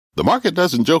The market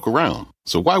doesn't joke around,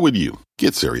 so why would you?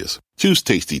 Get serious. Choose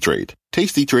Tasty Trade.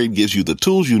 Tasty Trade gives you the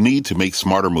tools you need to make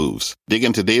smarter moves. Dig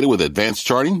into data with advanced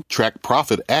charting, track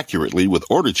profit accurately with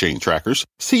order chain trackers,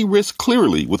 see risk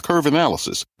clearly with curve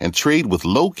analysis, and trade with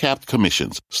low-capped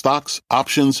commissions, stocks,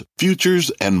 options,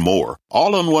 futures, and more.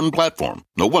 All on one platform.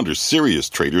 No wonder serious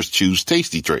traders choose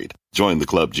Tasty Trade. Join the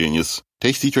club, genius.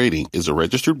 Tasty Trading is a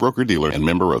registered broker-dealer and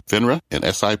member of FINRA and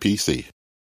SIPC.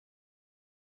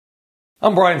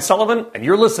 I'm Brian Sullivan, and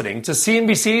you're listening to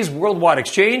CNBC's Worldwide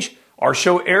Exchange. Our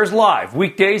show airs live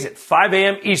weekdays at 5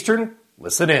 a.m. Eastern.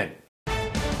 Listen in.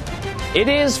 It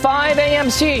is 5 a.m.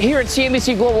 here at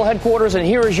CNBC Global Headquarters, and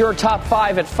here is your top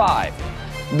 5 at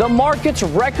 5. The market's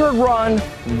record run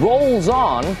rolls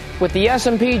on, with the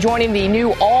S&P joining the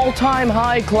new all-time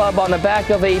high club on the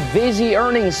back of a busy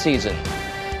earnings season.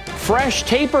 Fresh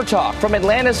taper talk from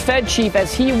Atlanta's Fed chief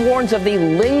as he warns of the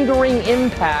lingering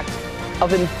impact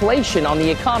of inflation on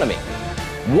the economy.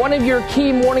 One of your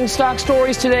key morning stock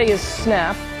stories today is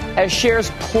Snap, as shares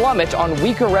plummet on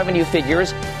weaker revenue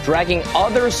figures, dragging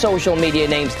other social media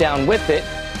names down with it.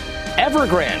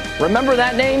 Evergrande, remember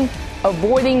that name?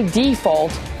 Avoiding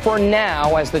default for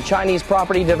now, as the Chinese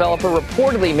property developer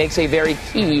reportedly makes a very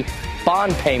key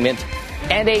bond payment.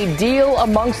 And a deal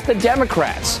amongst the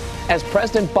Democrats, as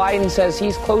President Biden says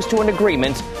he's close to an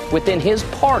agreement within his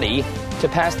party to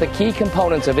pass the key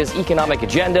components of his economic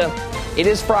agenda. It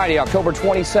is Friday, October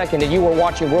 22nd, and you are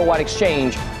watching Worldwide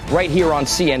Exchange right here on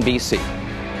CNBC.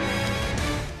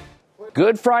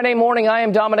 Good Friday morning. I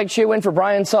am Dominic Chu in for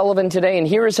Brian Sullivan today, and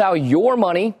here is how your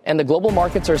money and the global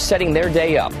markets are setting their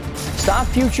day up. Stock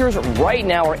futures right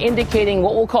now are indicating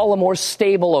what we'll call a more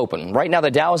stable open. Right now,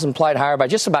 the Dow is implied higher by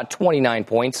just about 29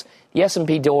 points. The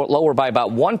S&P lower by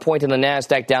about 1 point, and the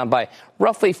NASDAQ down by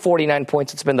roughly 49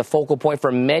 points. It's been the focal point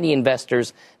for many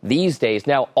investors these days.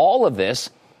 Now, all of this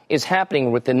is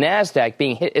happening with the NASDAQ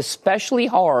being hit especially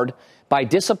hard by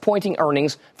disappointing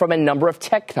earnings from a number of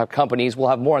tech companies. We'll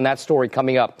have more on that story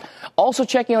coming up. Also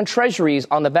checking on treasuries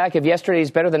on the back of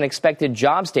yesterday's better-than-expected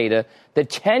jobs data. The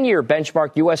 10-year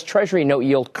benchmark U.S. Treasury note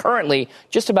yield currently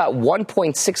just about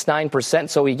 1.69%.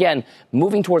 So, again,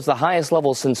 moving towards the highest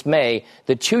level since May.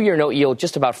 The 2-year note yield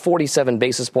just about 47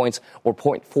 basis points or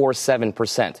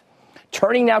 0.47%.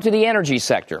 Turning now to the energy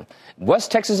sector.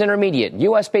 West Texas Intermediate,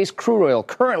 U.S.-based crude oil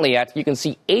currently at, you can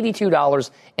see,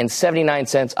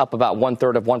 $82.79, up about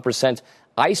 1/3 of 1%.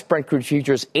 ICE Brent crude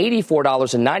futures,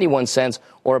 $84.91,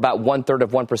 or about 1/3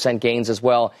 of 1% gains as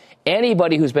well.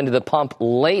 Anybody who's been to the pump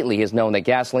lately has known that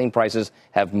gasoline prices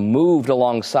have moved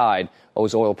alongside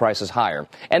those oil prices higher.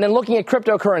 And then looking at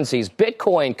cryptocurrencies,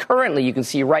 Bitcoin currently, you can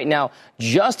see right now,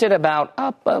 just at about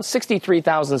up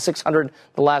 63,600,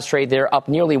 the last trade there, up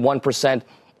nearly 1%.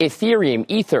 Ethereum,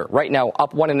 Ether, right now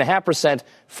up 1.5%,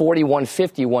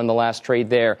 41.51 the last trade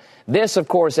there. This, of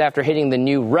course, after hitting the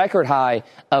new record high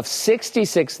of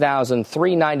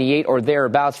 66,398 or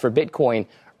thereabouts for Bitcoin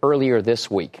earlier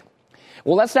this week.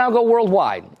 Well, let's now go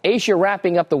worldwide. Asia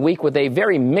wrapping up the week with a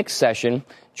very mixed session.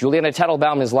 Juliana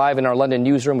Tettelbaum is live in our London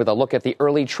newsroom with a look at the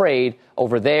early trade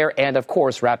over there and, of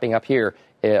course, wrapping up here,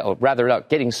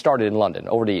 getting started in London.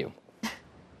 Over to you.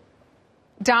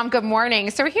 Dom, good morning.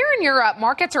 So here in Europe,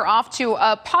 markets are off to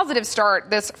a positive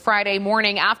start this Friday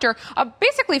morning after a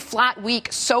basically flat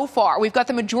week so far. We've got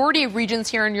the majority of regions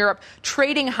here in Europe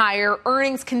trading higher.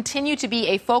 Earnings continue to be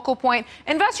a focal point.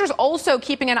 Investors also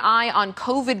keeping an eye on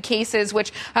COVID cases,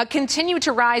 which continue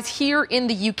to rise here in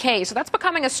the UK. So that's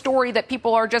becoming a story that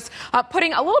people are just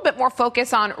putting a little bit more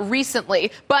focus on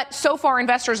recently. But so far,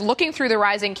 investors looking through the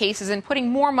rising cases and putting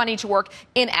more money to work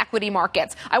in equity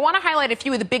markets. I want to highlight a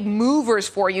few of the big movers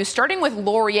for you, starting with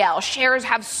L'Oreal. Shares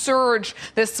have surged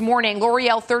this morning.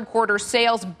 L'Oreal third quarter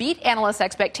sales beat analyst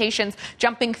expectations,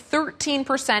 jumping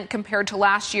 13% compared to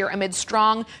last year amid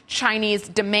strong Chinese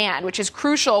demand, which is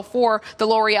crucial for the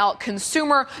L'Oreal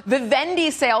consumer.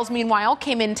 Vivendi sales, meanwhile,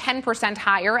 came in 10%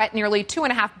 higher at nearly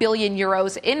 2.5 billion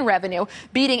euros in revenue,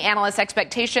 beating analyst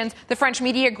expectations. The French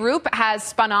media group has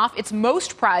spun off its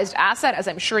most prized asset, as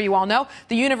I'm sure you all know,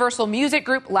 the Universal Music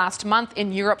Group, last month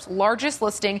in Europe's largest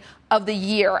listing of the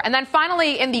year. And then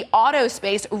finally, in the auto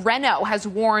space, Renault has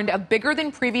warned of bigger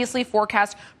than previously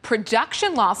forecast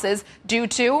production losses due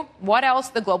to, what else,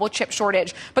 the global chip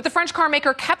shortage. But the French car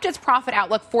maker kept its profit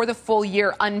outlook for the full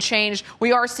year unchanged.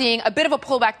 We are seeing a bit of a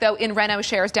pullback, though, in Renault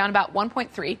shares, down about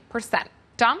 1.3%.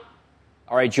 Tom?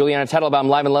 All right, Juliana Tettelbaum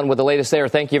live in London with the latest there.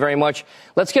 Thank you very much.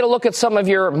 Let's get a look at some of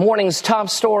your morning's top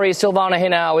stories. Silvana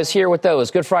Henao is here with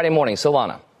those. Good Friday morning,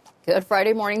 Silvana. Good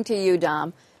Friday morning to you,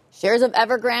 Dom. Shares of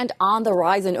Evergrande on the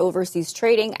rise in overseas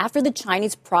trading after the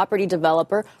Chinese property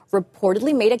developer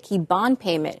reportedly made a key bond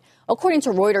payment. According to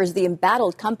Reuters, the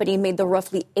embattled company made the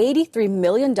roughly $83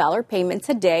 million payment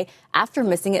today after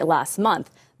missing it last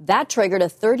month. That triggered a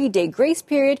 30-day grace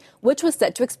period, which was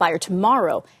set to expire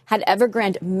tomorrow. Had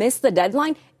Evergrande missed the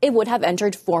deadline, it would have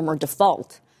entered former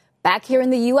default. Back here in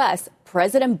the U.S.,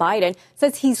 President Biden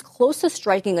says he's close to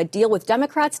striking a deal with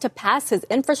Democrats to pass his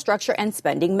infrastructure and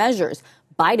spending measures.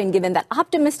 Biden given that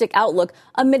optimistic outlook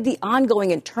amid the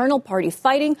ongoing internal party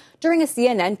fighting during a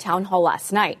CNN town hall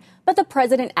last night. But the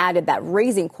president added that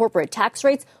raising corporate tax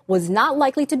rates was not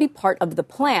likely to be part of the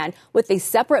plan, with a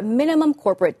separate minimum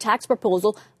corporate tax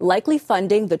proposal likely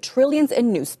funding the trillions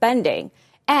in new spending.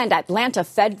 And Atlanta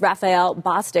Fed Raphael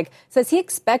Bostic says he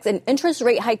expects an interest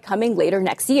rate hike coming later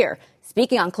next year.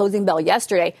 Speaking on Closing Bell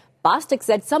yesterday, Bostic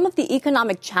said some of the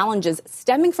economic challenges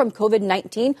stemming from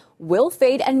COVID-19 will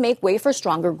fade and make way for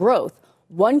stronger growth.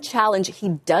 One challenge he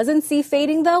doesn't see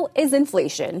fading, though, is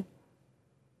inflation.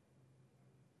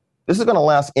 This is going to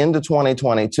last into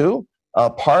 2022.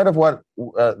 Part of what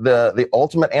the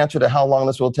ultimate answer to how long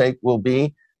this will take will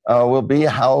be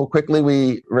how quickly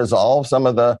we resolve some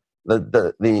of the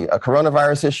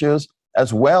coronavirus issues,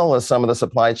 as well as some of the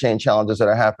supply chain challenges that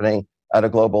are happening at a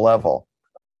global level.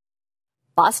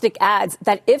 Bostic adds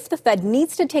that if the Fed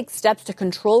needs to take steps to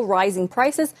control rising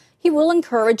prices, he will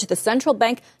encourage the central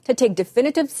bank to take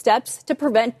definitive steps to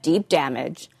prevent deep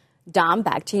damage. Dom,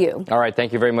 back to you. All right.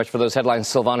 Thank you very much for those headlines,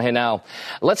 Silvana. Now,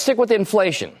 let's stick with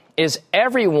inflation. Is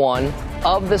everyone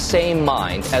of the same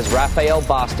mind as Raphael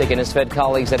Bostic and his Fed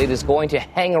colleagues that it is going to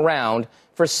hang around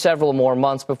for several more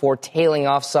months before tailing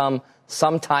off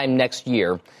sometime next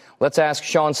year? Let's ask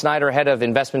Sean Snyder, head of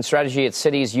investment strategy at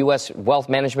Citi's U.S. Wealth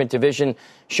Management Division.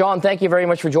 Sean, thank you very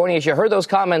much for joining us. You heard those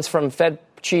comments from Fed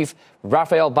Chief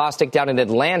Raphael Bostic down in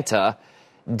Atlanta.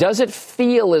 Does it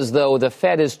feel as though the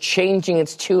Fed is changing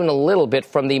its tune a little bit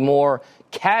from the more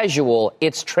casual,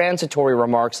 it's transitory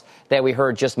remarks that we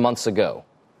heard just months ago?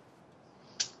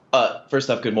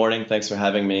 First off, good morning. Thanks for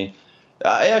having me.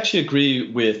 I actually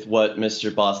agree with what Mr.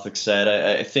 Bostic said.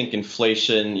 I think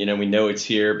inflation, we know it's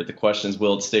here, but the question is,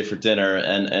 will it stay for dinner?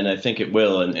 And I think it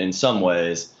will in some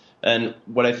ways. And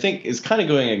what I think is kind of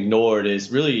going ignored is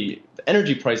really the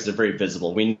energy prices are very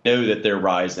visible. We know that they're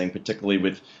rising, particularly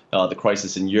with the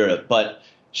crisis in Europe. But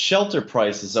shelter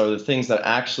prices are the things that are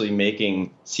actually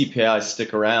making CPI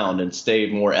stick around and stay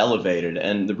more elevated.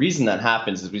 And the reason that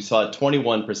happens is we saw a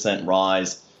 21%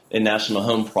 rise in national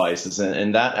home prices,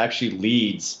 and that actually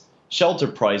leads shelter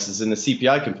prices in the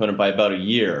CPI component by about a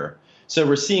year. So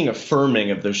we're seeing a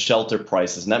firming of those shelter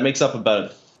prices, and that makes up about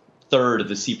a third of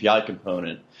the CPI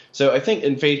component. So I think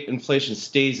inflation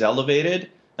stays elevated,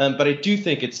 but I do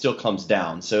think it still comes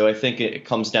down. So I think it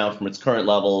comes down from its current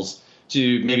levels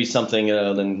to maybe something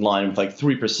in line with like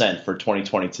 3% for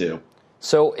 2022.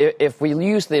 So if we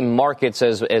use the markets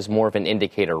as more of an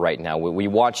indicator right now, we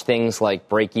watch things like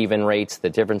break-even rates, the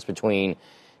difference between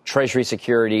Treasury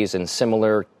securities and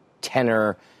similar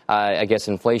tenor,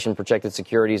 inflation-projected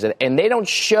securities, and they don't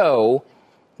show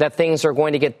that things are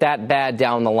going to get that bad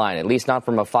down the line, at least not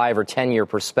from a 5 or 10-year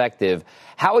perspective.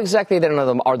 How exactly then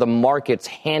are the markets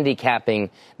handicapping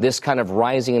this kind of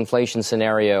rising inflation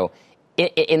scenario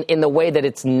in the way that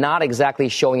it's not exactly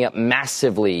showing up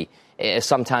massively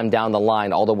sometime down the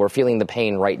line, although we're feeling the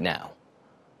pain right now?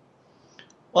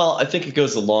 Well, I think it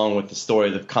goes along with the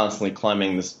story of constantly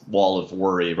climbing this wall of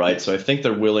worry, right? So I think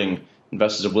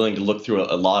investors are willing to look through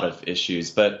a lot of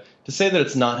issues. But to say that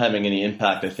it's not having any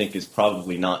impact, I think, is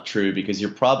probably not true, because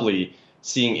you're probably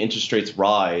seeing interest rates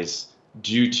rise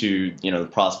due to, the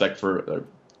prospect for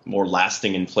more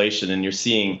lasting inflation. And you're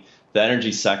seeing the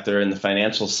energy sector and the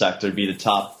financial sector be the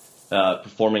top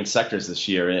performing sectors this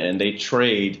year, and they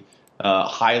trade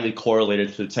highly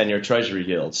correlated to the 10-year Treasury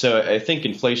yield. So I think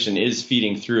inflation is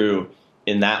feeding through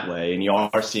in that way, and you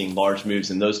are seeing large moves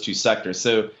in those two sectors.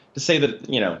 So to say that,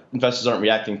 investors aren't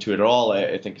reacting to it at all,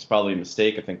 I think is probably a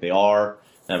mistake. I think they are.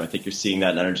 I think you're seeing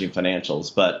that in energy and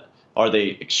financials. But are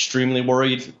they extremely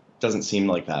worried? Doesn't seem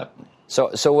like that. So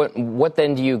what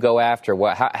then do you go after?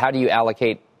 How do you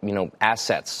allocate,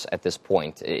 assets at this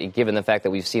point, given the fact that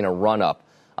we've seen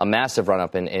a massive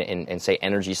run-up in, say,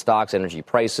 energy stocks, energy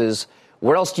prices?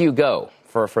 Where else do you go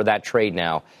for that trade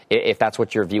now, if that's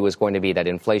what your view is going to be, that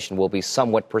inflation will be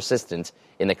somewhat persistent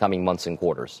in the coming months and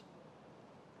quarters?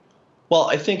 Well,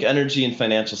 I think energy and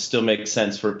financials still make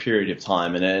sense for a period of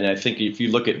time. And I think if you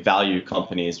look at value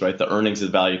companies, right, the earnings of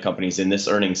the value companies in this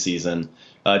earnings season,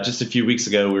 just a few weeks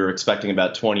ago, we were expecting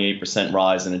about 28%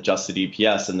 rise in adjusted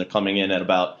EPS, and they're coming in at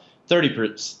about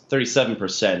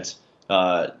 37%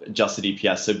 adjusted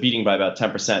EPS, so beating by about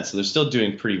 10%. So they're still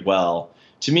doing pretty well.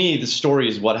 To me, the story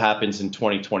is what happens in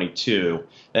 2022.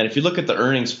 And if you look at the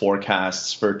earnings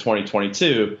forecasts for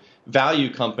 2022,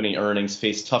 value company earnings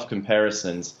face tough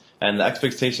comparisons. And the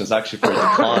expectation is actually for a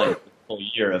decline for the full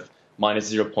year of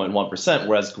minus 0.1%,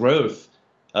 whereas growth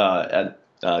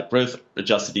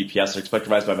adjusted EPS are expected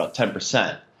to rise by about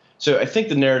 10%. So I think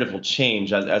the narrative will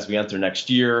change as we enter next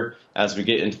year, as we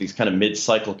get into these kind of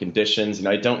mid-cycle conditions.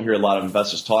 I don't hear a lot of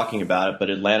investors talking about it,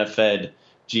 but Atlanta Fed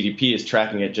GDP is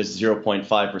tracking at just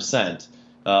 0.5%.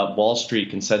 Wall Street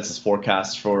consensus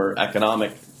forecasts for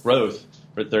economic growth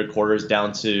for third quarter is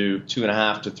down to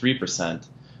 2.5% to 3%.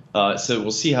 So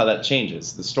we'll see how that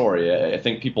changes the story. I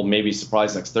think people may be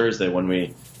surprised next Thursday when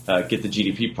we get the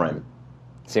GDP print.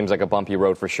 Seems like a bumpy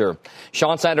road for sure.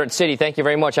 Sean Sander at Citi, thank you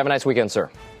very much. Have a nice weekend,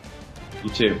 sir. You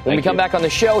too. When we come back on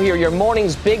the show here, your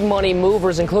morning's big money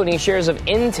movers, including shares of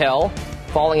Intel,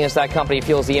 falling as that company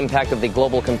feels the impact of the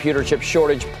global computer chip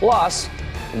shortage, plus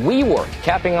WeWork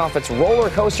capping off its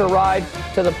roller coaster ride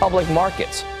to the public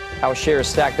markets. How shares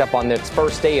stacked up on its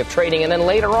first day of trading. And then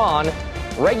later on,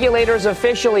 regulators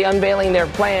officially unveiling their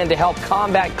plan to help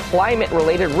combat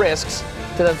climate-related risks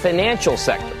to the financial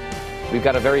sector. We've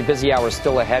got a very busy hour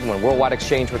still ahead when Worldwide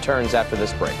Exchange returns after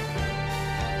this break.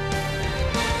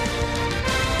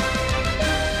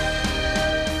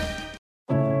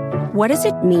 What does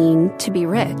it mean to be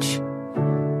rich?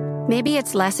 Maybe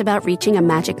it's less about reaching a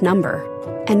magic number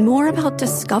and more about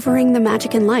discovering the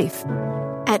magic in life.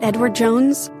 At Edward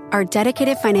Jones, our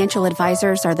dedicated financial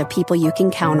advisors are the people you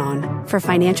can count on for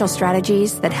financial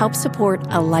strategies that help support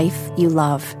a life you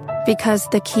love. Because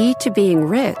the key to being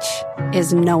rich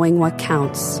is knowing what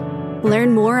counts.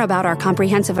 Learn more about our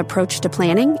comprehensive approach to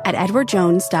planning at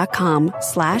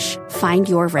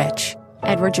edwardjones.com/findyourrich.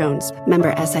 Edward Jones,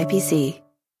 member SIPC.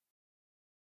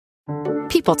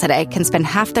 People today can spend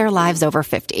half their lives over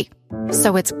 50.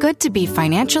 So it's good to be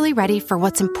financially ready for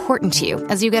what's important to you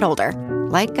as you get older,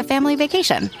 like a family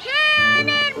vacation.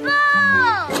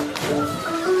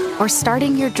 Or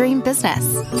starting your dream business.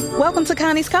 Welcome to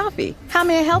Connie's Coffee. How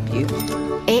may I help you?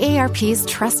 AARP's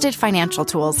trusted financial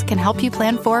tools can help you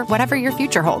plan for whatever your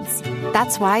future holds.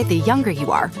 That's why the younger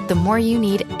you are, the more you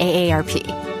need AARP.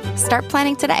 Start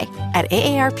planning today at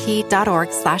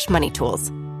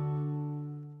aarp.org/moneytools.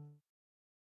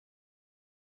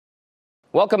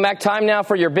 Welcome back. Time now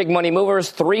for your big money movers.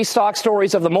 3 stock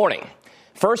stories of the morning.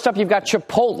 First up, you've got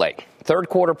Chipotle. Third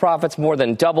quarter profits more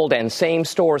than doubled and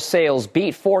same-store sales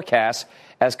beat forecasts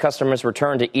as customers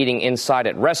returned to eating inside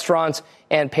at restaurants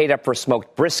and paid up for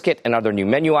smoked brisket and other new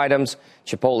menu items.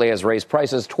 Chipotle has raised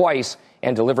prices twice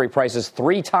and delivery prices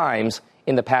 3 times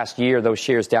in the past year. Those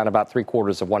shares down about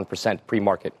 0.75%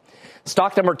 pre-market.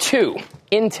 Stock number 2,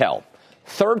 Intel.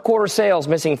 Third quarter sales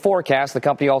missing forecast. The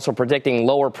company also predicting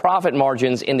lower profit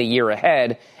margins in the year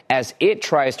ahead as it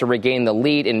tries to regain the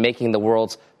lead in making the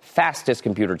world's fastest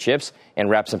computer chips and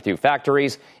wraps up 2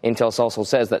 factories. Intel also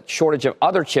says that shortage of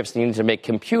other chips needed to make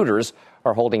computers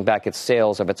are holding back its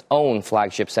sales of its own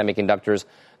flagship semiconductors.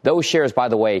 Those shares, by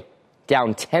the way,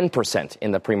 down 10%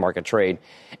 in the pre-market trade.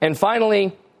 And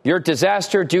finally, your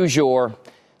disaster du jour,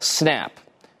 Snap.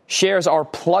 Shares are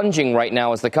plunging right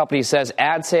now as the company says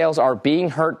ad sales are being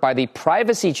hurt by the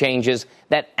privacy changes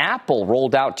that Apple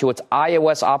rolled out to its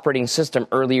iOS operating system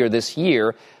earlier this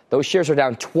year. Those shares are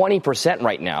down 20%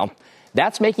 right now.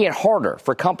 That's making it harder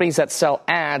for companies that sell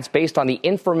ads based on the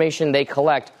information they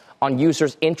collect on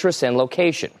users' interests and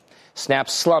location.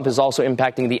 Snap's slump is also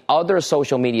impacting the other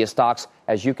social media stocks,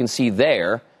 as you can see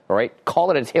there. All right,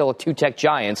 call it a tale of 2 tech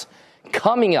giants.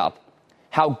 Coming up,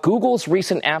 how Google's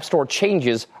recent App Store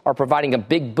changes are providing a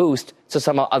big boost to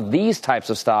some of these types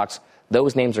of stocks.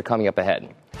 Those names are coming up ahead.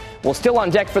 Well, still on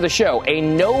deck for the show, a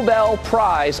Nobel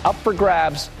Prize up for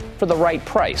grabs for the right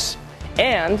price.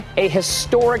 And a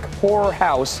historic horror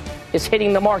house is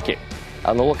hitting the market.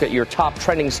 A look at your top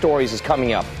trending stories is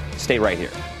coming up. Stay right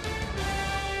here.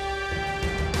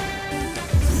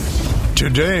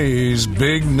 Today's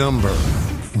big number,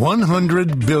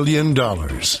 $100 billion.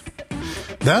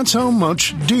 That's how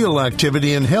much deal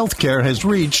activity in healthcare has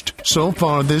reached so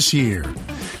far this year.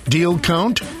 Deal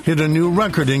count hit a new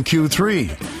record in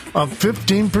Q3, up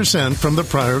 15% from the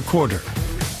prior quarter.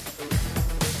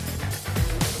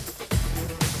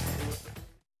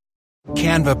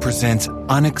 Canva presents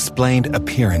Unexplained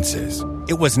Appearances.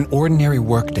 It was an ordinary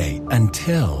workday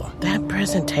until... that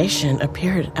presentation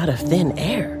appeared out of thin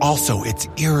air. Also, it's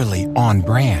eerily on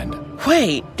brand.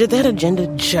 Wait, did that agenda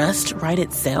just write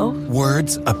itself?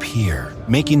 Words appear,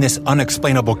 making this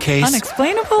unexplainable case...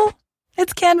 Unexplainable?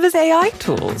 It's Canva's AI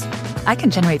tools. I can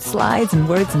generate slides and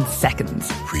words in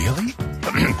seconds. Really?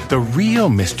 The real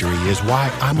mystery is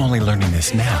why I'm only learning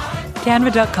this now.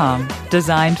 Canva.com,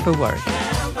 designed for work.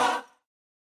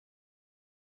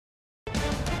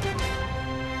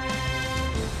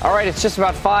 All right, it's just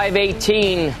about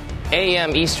 5:18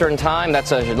 a.m. Eastern Time.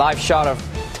 That's a live shot of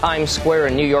Times Square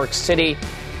in New York City.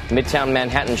 Midtown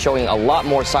Manhattan showing a lot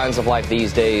more signs of life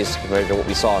these days compared to what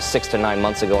we saw 6 to 9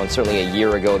 months ago and certainly a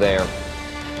year ago there.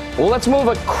 Well, let's move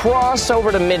across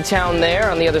over to Midtown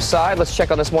there on the other side. Let's check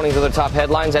on this morning's other top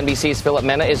headlines. NBC's Philip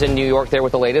Mena is in New York there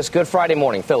with the latest. Good Friday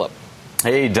morning, Philip.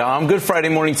 Hey, Dom. Good Friday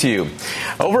morning to you.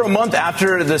 Over a month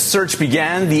after the search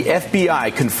began, the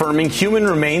FBI confirming human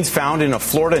remains found in a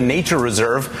Florida nature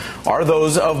reserve are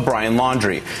those of Brian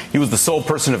Laundrie. He was the sole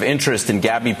person of interest in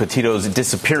Gabby Petito's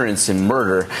disappearance and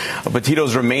murder.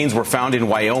 Petito's remains were found in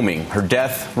Wyoming. Her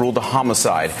death ruled a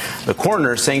homicide. The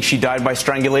coroner saying she died by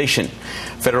strangulation.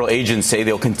 Federal agents say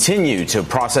they'll continue to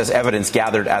process evidence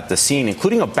gathered at the scene,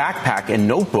 including a backpack and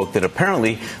notebook that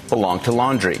apparently belonged to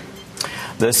Laundrie.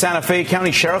 The Santa Fe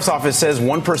County Sheriff's Office says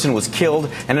one person was killed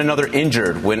and another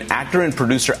injured when actor and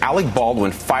producer Alec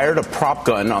Baldwin fired a prop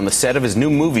gun on the set of his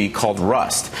new movie called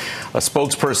Rust. A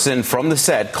spokesperson from the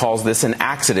set calls this an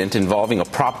accident involving a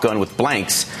prop gun with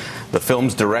blanks. The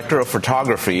film's director of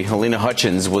photography, Helena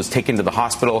Hutchins, was taken to the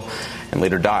hospital and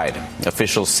later died.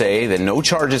 Officials say that no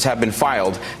charges have been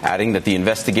filed, adding that the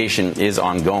investigation is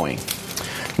ongoing.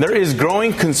 There is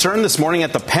growing concern this morning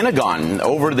at the Pentagon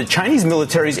over the Chinese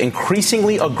military's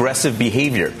increasingly aggressive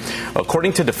behavior.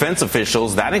 According to defense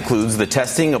officials, that includes the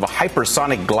testing of a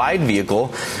hypersonic glide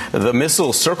vehicle. The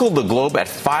missile circled the globe at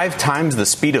 5 times the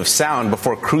speed of sound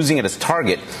before cruising at its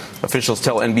target. Officials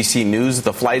tell NBC News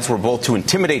the flights were both to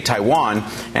intimidate Taiwan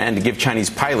and to give Chinese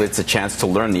pilots a chance to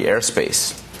learn the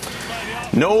airspace.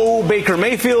 No Baker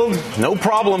Mayfield, no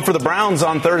problem for the Browns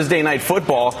on Thursday Night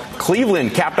Football.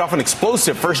 Cleveland capped off an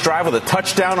explosive first drive with a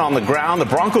touchdown on the ground. The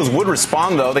Broncos would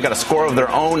respond, though. They got a score of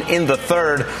their own in the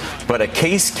third. But a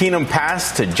Case Keenum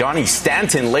pass to Johnny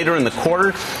Stanton later in the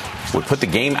quarter would put the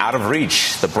game out of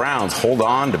reach. The Browns hold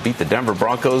on to beat the Denver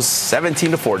Broncos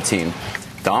 17-14.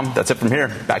 Dom, that's it from here.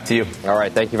 Back to you. All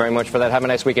right. Thank you very much for that. Have a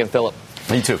nice weekend, Philip.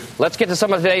 You too. Let's get to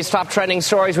some of today's top trending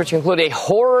stories, which include a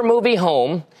horror movie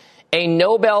home, a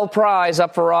Nobel Prize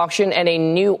up for auction, and a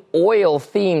new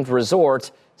oil-themed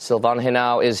resort. Silvana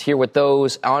Henao is here with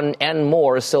those and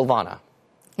more. Silvana.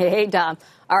 Hey, Dom.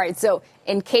 All right, so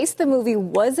in case the movie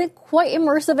wasn't quite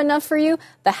immersive enough for you,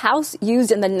 the house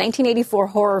used in the 1984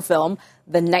 horror film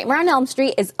The Nightmare on Elm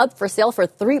Street is up for sale for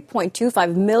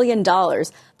 $3.25 million.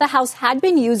 The house had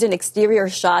been used in exterior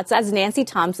shots as Nancy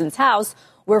Thompson's house,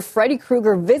 where Freddy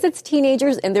Krueger visits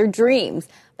teenagers in their dreams.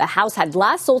 The house had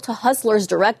last sold to Hustlers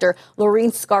director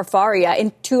Lorene Scafaria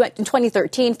in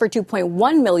 2013 for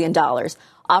 $2.1 million.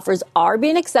 Offers are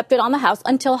being accepted on the house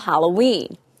until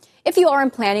Halloween. If you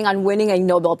aren't planning on winning a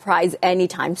Nobel Prize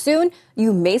anytime soon,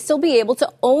 you may still be able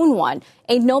to own one.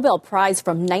 A Nobel Prize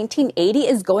from 1980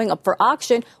 is going up for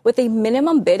auction with a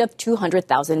minimum bid of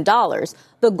 $200,000.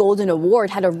 The Golden Award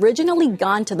had originally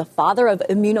gone to the father of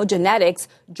immunogenetics,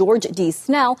 George D.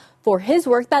 Snell, for his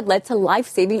work that led to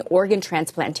life-saving organ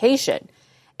transplantation.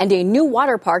 And a new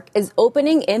water park is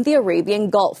opening in the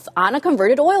Arabian Gulf on a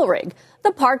converted oil rig.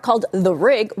 The park, called The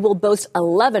Rig, will boast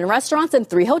 11 restaurants and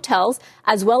 3 hotels,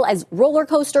 as well as roller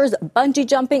coasters, bungee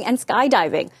jumping, and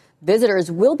skydiving.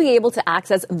 Visitors will be able to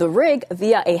access The Rig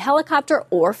via a helicopter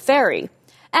or ferry.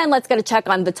 And let's get a check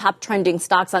on the top trending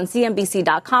stocks on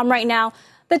CNBC.com right now.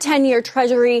 The 10-year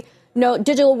Treasury,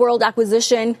 Digital World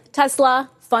Acquisition, Tesla,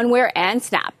 Funware, and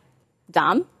Snap.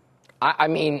 Dom? I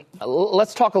mean,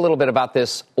 let's talk a little bit about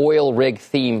this oil rig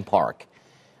theme park.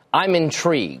 I'm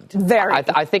intrigued. Very.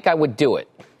 I think I would do it.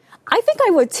 I think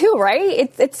I would too, right?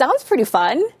 It sounds pretty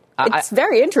fun. It's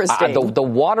very interesting. The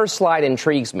water slide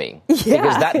intrigues me. Yeah.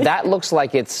 Because that looks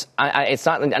like it's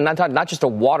not just a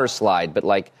water slide, but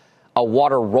like a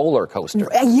water roller coaster.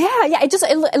 Yeah.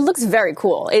 It looks very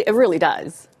cool. It really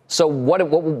does. So what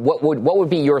would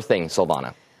be your thing,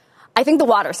 Silvana? I think the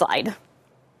water slide.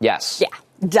 Yes. Yeah.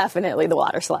 Definitely the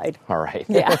water slide. All right.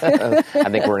 Yeah. I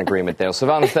think we're in agreement there.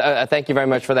 Silvana, thank you very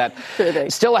much for that. Sure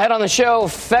thing. Still ahead on the show,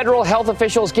 federal health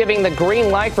officials giving the green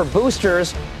light for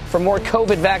boosters for more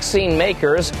COVID vaccine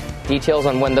makers. Details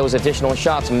on when those additional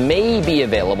shots may be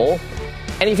available.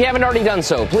 And if you haven't already done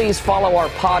so, please follow our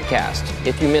podcast.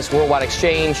 If you miss Worldwide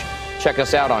Exchange, check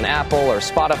us out on Apple or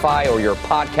Spotify or your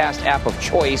podcast app of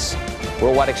choice.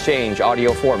 Worldwide Exchange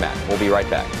audio format. We'll be right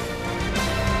back.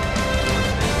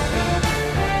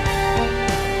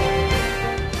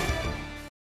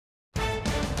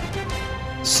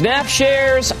 Snap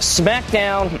shares smacked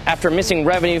down after missing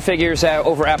revenue figures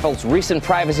over Apple's recent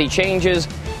privacy changes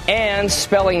and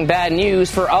spelling bad news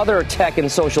for other tech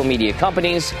and social media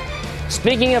companies.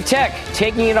 Speaking of tech,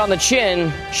 taking it on the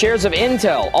chin, shares of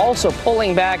Intel also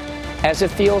pulling back as it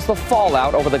feels the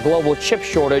fallout over the global chip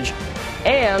shortage,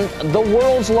 and the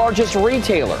world's largest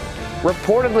retailer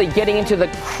reportedly getting into the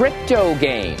crypto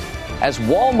game as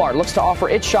Walmart looks to offer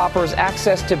its shoppers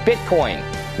access to Bitcoin.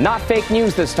 Not fake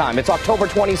news this time. It's October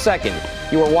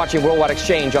 22nd. You are watching Worldwide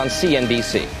Exchange on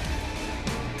CNBC.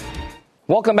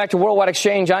 Welcome back to Worldwide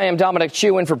Exchange. I am Dominic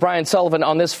Chu in for Brian Sullivan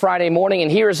on this Friday morning,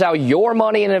 and here's how your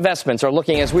money and investments are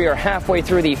looking as we are halfway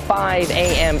through the 5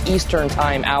 a.m. Eastern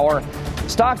Time hour.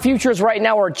 Stock futures right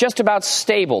now are just about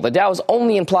stable. The Dow's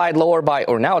only implied lower by,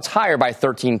 or now it's higher by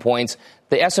 13 points.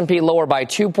 The S&P lower by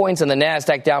 2 points and the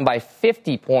Nasdaq down by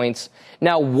 50 points.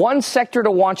 Now, one sector to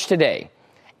watch today.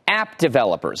 App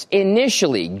developers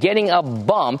initially getting a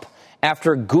bump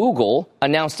after Google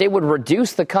announced it would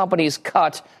reduce the company's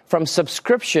cut from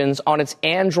subscriptions on its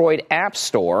Android app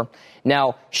store.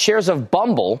 Now, shares of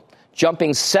Bumble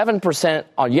jumping 7%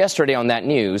 on yesterday on that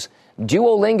news.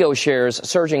 Duolingo shares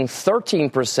surging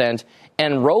 13%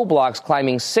 and Roblox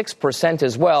climbing 6%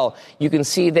 as well. You can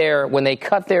see there when they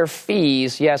cut their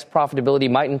fees, yes, profitability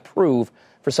might improve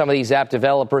for some of these app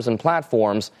developers and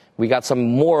platforms. We got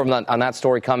some more on that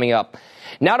story coming up.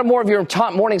 Now to more of your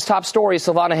morning's top stories.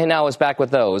 Silvana Henao is back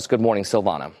with those. Good morning,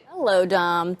 Silvana. Hello,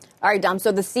 Dom. All right, Dom.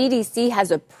 So the CDC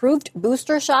has approved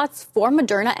booster shots for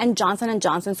Moderna and Johnson &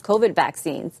 Johnson's COVID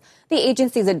vaccines. The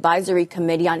agency's advisory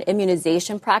committee on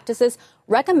immunization practices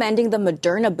recommending the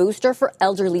Moderna booster for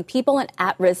elderly people and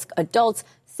at-risk adults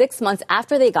 6 months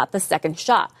after they got the second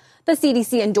shot. The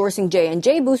CDC endorsing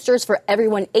J&J boosters for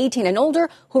everyone 18 and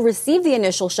older who received the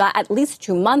initial shot at least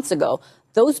 2 months ago.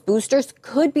 Those boosters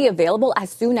could be available as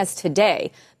soon as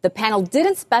today. The panel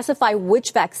didn't specify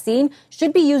which vaccine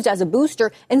should be used as a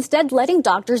booster, instead letting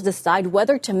doctors decide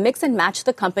whether to mix and match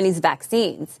the company's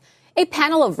vaccines. A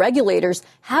panel of regulators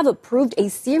have approved a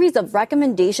series of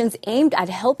recommendations aimed at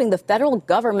helping the federal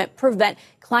government prevent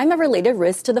climate-related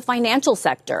risks to the financial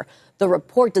sector. The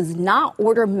report does not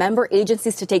order member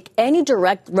agencies to take any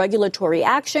direct regulatory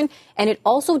action, and it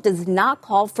also does not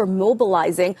call for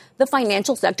mobilizing the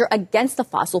financial sector against the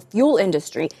fossil fuel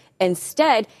industry.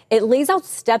 Instead, it lays out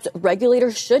steps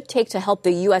regulators should take to help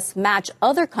the U.S. match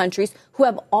other countries who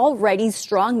have already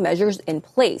strong measures in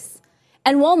place.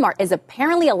 And Walmart is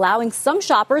apparently allowing some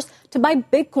shoppers to buy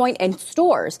Bitcoin in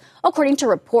stores. According to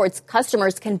reports,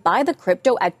 customers can buy the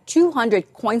crypto at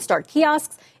 200 Coinstar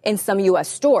kiosks in some U.S.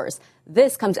 stores.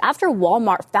 This comes after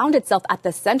Walmart found itself at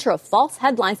the center of false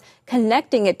headlines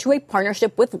connecting it to a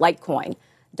partnership with Litecoin.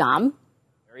 Dom?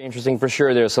 Very interesting for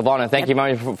sure there, Silvana. Thank you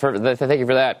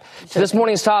for that. So this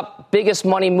morning's top biggest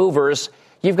money movers,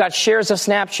 you've got shares of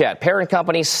Snapchat, parent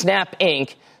company Snap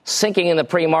Inc., sinking in the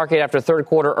pre-market after third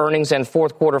quarter earnings and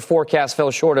fourth quarter forecasts fell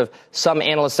short of some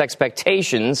analysts'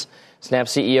 expectations. Snap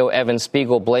CEO Evan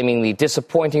Spiegel blaming the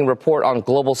disappointing report on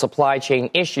global supply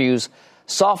chain issues,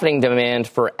 softening demand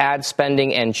for ad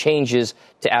spending and changes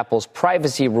to Apple's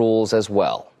privacy rules as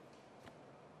well.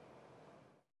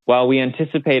 While we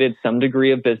anticipated some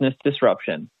degree of business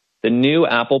disruption, the new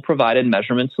Apple-provided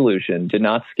measurement solution did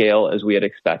not scale as we had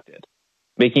expected,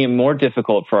 making it more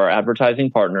difficult for our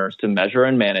advertising partners to measure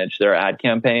and manage their ad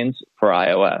campaigns for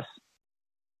iOS.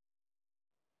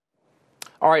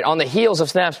 All right, on the heels of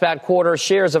Snap's bad quarter,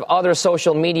 shares of other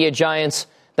social media giants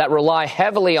that rely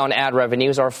heavily on ad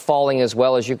revenues are falling as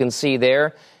well, as you can see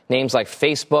there. Names like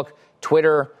Facebook,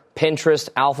 Twitter, Pinterest,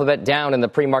 Alphabet down in the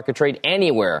pre-market trade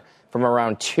anywhere from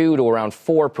around 2 to around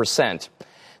 4%.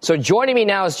 So joining me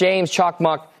now is James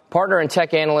Chakmak, partner and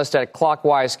tech analyst at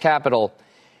Clockwise Capital.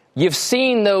 You've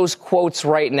seen those quotes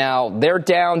right now. They're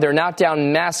down. They're not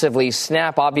down massively.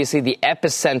 Snap, obviously the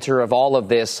epicenter of all of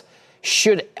this.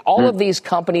 Should all of these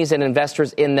companies and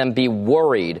investors in them be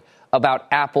worried about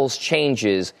Apple's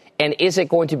changes? And is it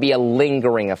going to be a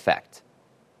lingering effect?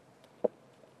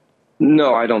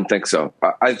 No, I don't think so.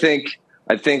 I think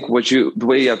the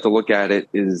way you have to look at it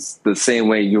is the same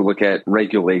way you look at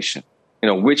regulation. You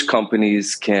know, which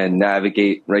companies can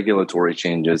navigate regulatory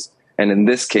changes. And in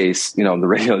this case, you know, the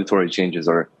regulatory changes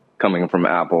are coming from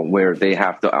Apple, where they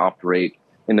have to operate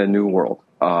in a new world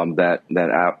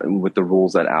with the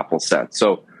rules that Apple set.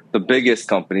 So the biggest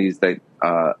companies that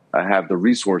have the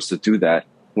resource to do that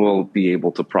will be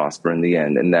able to prosper in the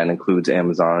end. And that includes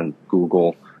Amazon,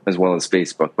 Google, as well as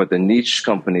Facebook. But the niche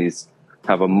companies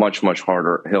have a much, much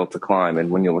harder hill to climb.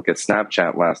 And when you look at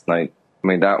Snapchat last night, I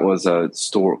mean, that was a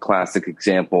classic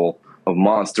example of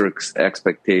monster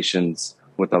expectations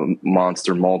with a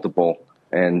monster multiple.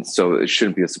 And so it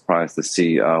shouldn't be a surprise to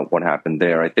see what happened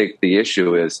there. I think the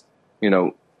issue is,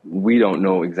 we don't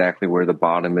know exactly where the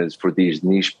bottom is for these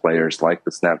niche players like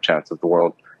the Snapchats of the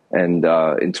world, and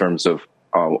in terms of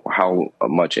how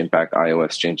much impact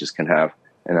iOS changes can have.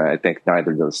 And I think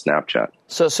neither does Snapchat.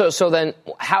 So then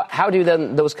how do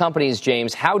then those companies,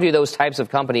 James, how do those types of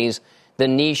companies, the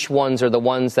niche ones or the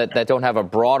ones that don't have a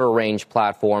broader range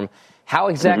platform, how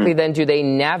exactly then do they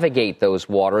navigate those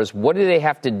waters? What do they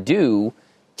have to do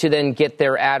to then get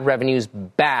their ad revenues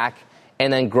back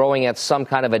and then growing at some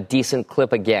kind of a decent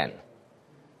clip again?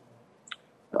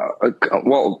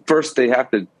 Well, first they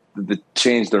have to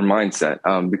change their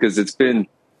mindset because it's been,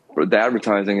 the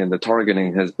advertising and the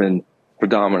targeting has been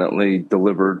predominantly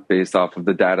delivered based off of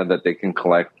the data that they can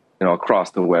collect, across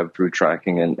the web through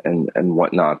tracking and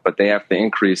whatnot. But they have to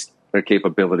increase their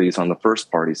capabilities on the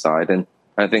first party side. And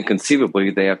I think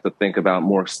conceivably they have to think about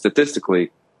more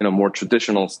statistically, more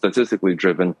traditional, statistically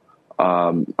driven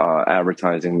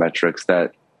advertising metrics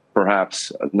that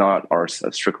perhaps not are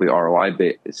strictly ROI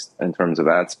based in terms of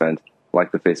ad spend,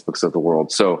 like the Facebooks of the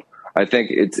world. So I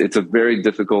think it's a very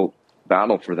difficult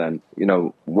battle for them.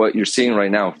 What you're seeing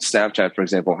right now, Snapchat, for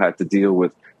example, had to deal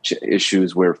with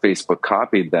issues where Facebook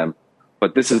copied them.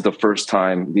 But this is the first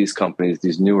time these companies,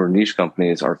 these newer niche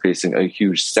companies, are facing a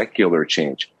huge secular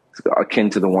change,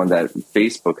 akin to the one that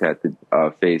Facebook had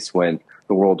to face when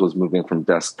the world was moving from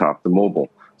desktop to mobile.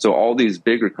 So all these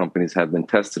bigger companies have been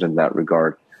tested in that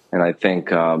regard. And I think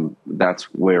that's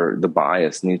where the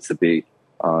bias needs to be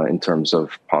in terms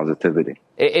of positivity.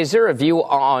 Is there a view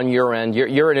on your end?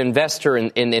 You're an investor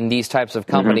in these types of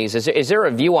companies. Is there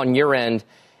a view on your end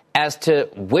as to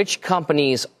which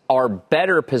companies are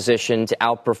better positioned to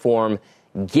outperform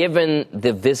given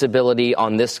the visibility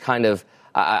on this kind of,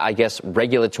 I guess,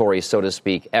 regulatory, so to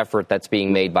speak, effort that's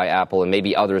being made by Apple and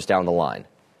maybe others down the line?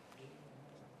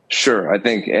 Sure. I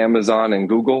think Amazon and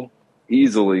Google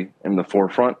easily in the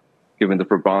forefront, given the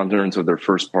preponderance of their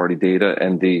first-party data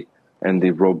and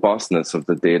the robustness of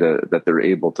the data that they're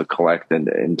able to collect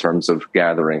in terms of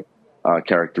gathering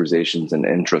characterizations and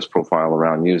interest profile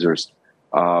around users.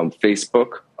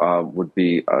 Facebook would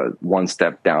be one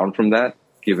step down from that,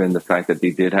 given the fact that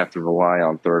they did have to rely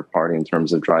on third-party in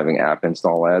terms of driving app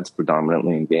install ads,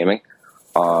 predominantly in gaming.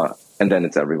 And then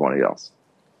it's everybody else.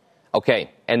 Okay.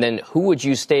 And then who would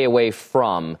you stay away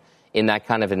from in that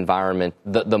kind of environment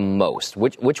the most?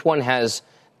 Which one has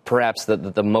perhaps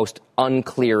the most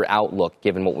unclear outlook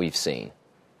given what we've seen?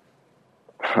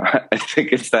 I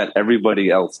think it's that everybody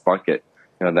else bucket.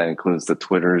 That includes the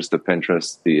Twitters, the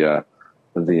Pinterest, the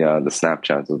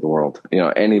Snapchats of the world.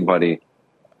 Anybody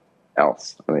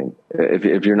else. I mean,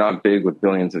 if you're not big with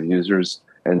billions of users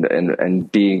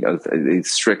and being a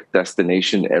strict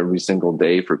destination every single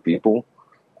day for people,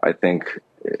 I think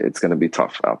it's going to be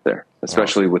tough out there,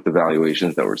 especially with the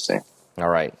valuations that we're seeing. All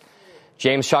right.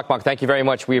 James Chakmak, thank you very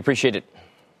much. We appreciate it.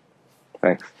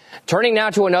 Thanks. Turning now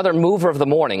to another mover of the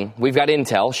morning, we've got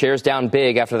Intel. Shares down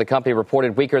big after the company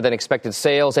reported weaker than expected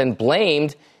sales and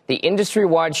blamed the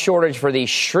industry-wide shortage for the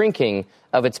shrinking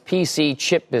of its PC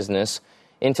chip business.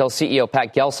 Intel CEO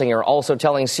Pat Gelsinger also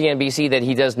telling CNBC that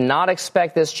he does not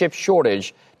expect this chip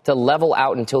shortage to level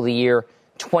out until the year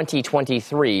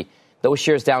 2023. Those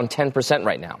shares down 10%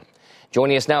 right now.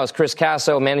 Joining us now is Chris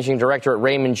Casso, Managing Director at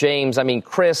Raymond James. I mean,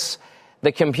 Chris,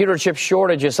 the computer chip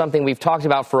shortage is something we've talked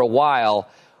about for a while.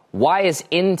 Why is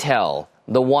Intel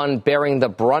the one bearing the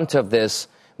brunt of this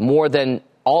more than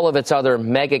all of its other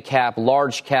mega cap,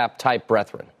 large cap type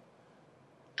brethren?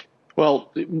 Well,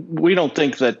 we don't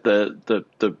think that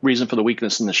the reason for the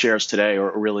weakness in the shares today,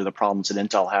 or really the problems that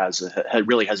Intel has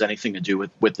really has anything to do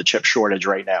with the chip shortage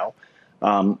right now.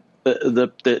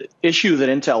 The issue that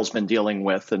Intel's been dealing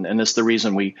with, and this is the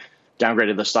reason we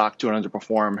downgraded the stock to an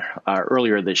underperform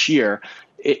earlier this year,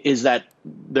 is that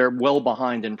they're well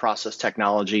behind in process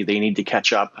technology. They need to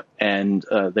catch up, and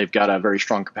they've got a very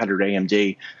strong competitor,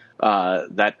 AMD,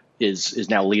 that is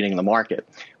now leading the market.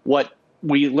 What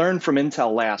we learned from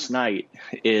Intel last night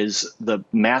is the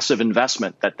massive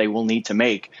investment that they will need to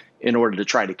make in order to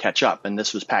try to catch up. And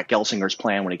this was Pat Gelsinger's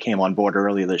plan when he came on board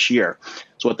earlier this year.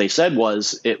 So what they said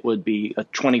was it would be a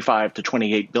 $25 to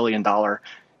 $28 billion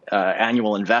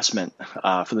annual investment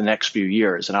for the next few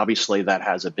years. And obviously that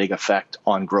has a big effect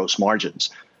on gross margins.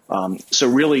 So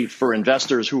really for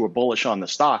investors who are bullish on the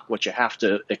stock, what you have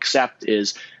to accept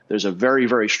is there's a very,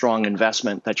 very strong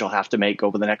investment that you'll have to make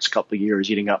over the next couple of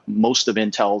years, eating up most of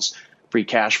Intel's free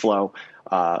cash flow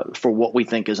for what we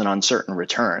think is an uncertain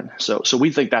return. So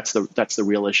we think that's the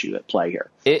real issue at play here.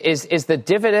 Is the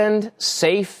dividend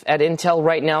safe at Intel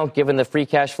right now, given the free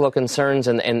cash flow concerns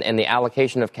and the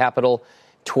allocation of capital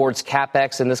towards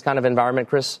CapEx in this kind of environment,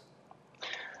 Chris?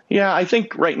 Yeah, I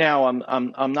think right now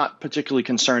I'm not particularly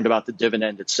concerned about the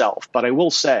dividend itself, but I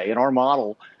will say in our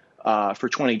model for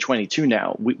 2022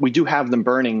 now, we do have them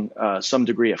burning some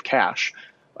degree of cash.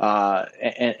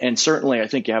 And certainly I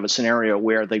think you have a scenario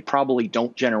where they probably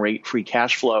don't generate free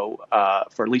cash flow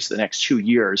for at least the next 2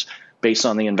 years based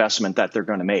on the investment that they're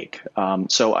going to make.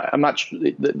 So I'm not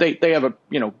they have a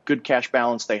good cash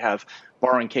balance. They have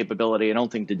borrowing capability. I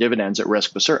don't think the dividend's at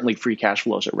risk, but certainly free cash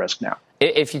flow is at risk now.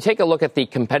 If you take a look at the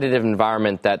competitive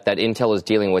environment that Intel is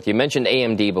dealing with, you mentioned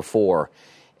AMD before.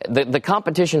 The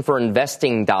competition for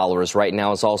investing dollars right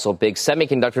now is also big.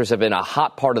 Semiconductors have been a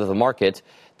hot part of the market.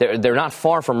 They're not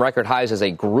far from record highs as a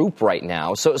group right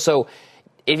now. So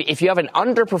if you have an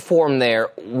underperform there,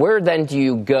 where then do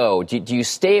you go? Do you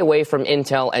stay away from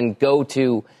Intel and go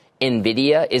to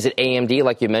NVIDIA? Is it AMD,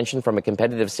 like you mentioned, from a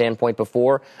competitive standpoint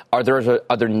before? Are there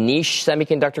other niche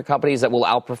semiconductor companies that will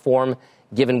outperform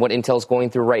given what Intel's going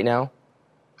through right now?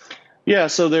 Yeah,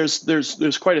 so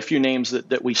there's quite a few names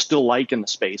that we still like in the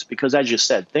space because, as you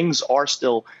said, things are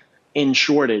still in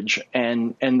shortage,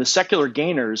 and the secular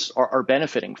gainers are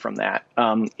benefiting from that.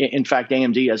 In fact,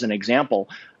 AMD, as an example,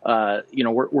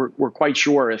 we're quite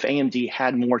sure if AMD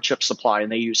had more chip supply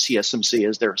and they use TSMC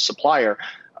as their supplier,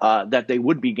 that they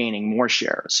would be gaining more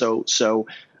share. So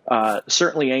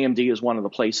certainly AMD is one of the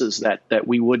places that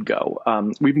we would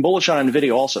go. We've been bullish on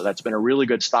NVIDIA also. That's been a really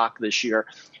good stock this year.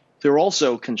 They're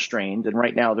also constrained, and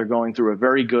right now they're going through a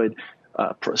very good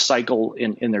cycle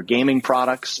in their gaming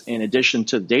products, in addition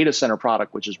to the data center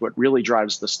product, which is what really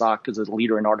drives the stock as a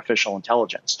leader in artificial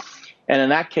intelligence. And in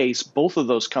that case, both of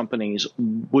those companies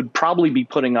would probably be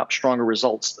putting up stronger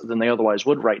results than they otherwise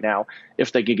would right now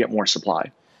if they could get more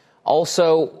supply.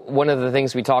 Also, one of the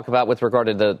things we talk about with regard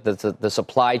to the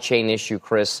supply chain issue,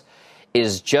 Chris,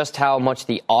 is just how much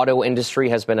the auto industry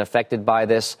has been affected by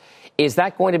this. Is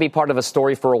that going to be part of a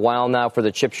story for a while now for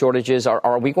the chip shortages?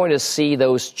 Are we going to see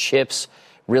those chips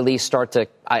really start to,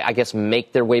 I guess,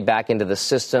 make their way back into the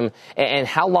system? And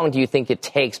how long do you think it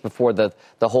takes before the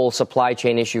whole supply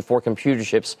chain issue for computer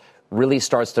chips really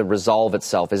starts to resolve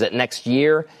itself? Is it next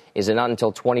year? Is it not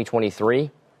until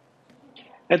 2023?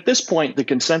 At this point, the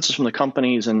consensus from the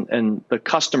companies and the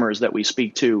customers that we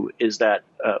speak to is that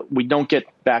we don't get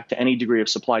back to any degree of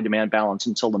supply-demand balance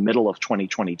until the middle of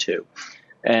 2022.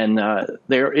 And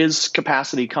there is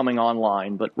capacity coming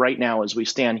online, but right now, as we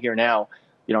stand here now,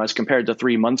 as compared to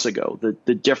 3 months ago,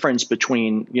 the difference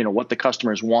between, what the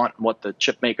customers want and what the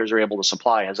chip makers are able to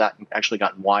supply has actually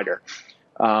gotten wider.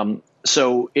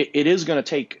 So it is going to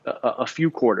take a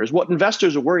few quarters. What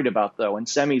investors are worried about, though, in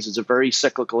semis is a very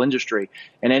cyclical industry.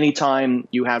 And anytime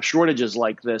you have shortages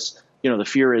like this, the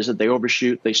fear is that they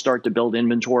overshoot, they start to build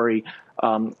inventory.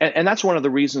 And that's one of the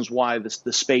reasons why the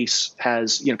space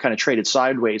has, kind of traded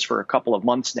sideways for a couple of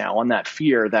months now on that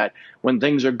fear that when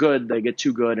things are good, they get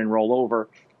too good and roll over.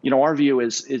 Our view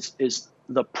is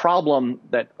the problem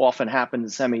that often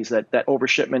happens in semis, that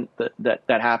overshipment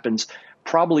that happens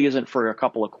probably isn't for a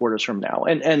couple of quarters from now.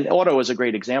 And auto is a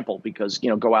great example because,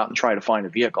 go out and try to find a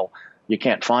vehicle. You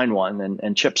can't find one,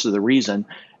 and chips are the reason.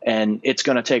 And it's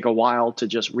going to take a while to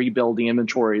just rebuild the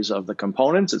inventories of the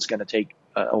components. It's going to take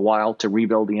a while to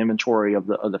rebuild the inventory of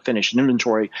the finished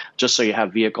inventory, just so you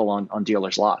have vehicle on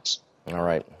dealers' lots. All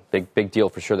right. Big deal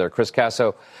for sure there. Chris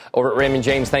Caso over at Raymond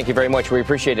James, thank you very much. We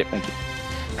appreciate it. Thank you.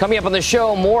 Coming up on the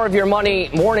show, more of your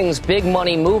morning's big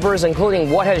money movers, including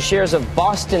what has shares of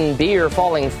Boston Beer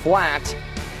falling flat.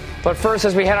 But first,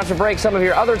 as we head out to break, some of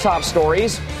your other top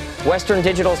stories. Western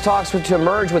Digital's talks to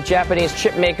merge with Japanese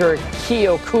chipmaker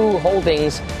Kyoku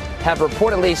Holdings have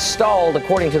reportedly stalled,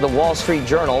 according to the Wall Street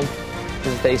Journal.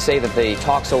 They say that the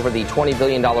talks over the $20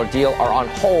 billion deal are on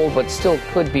hold, but still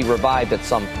could be revived at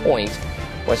some point.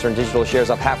 Western Digital shares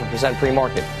up 0.5%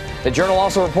 pre-market. The Journal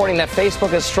also reporting that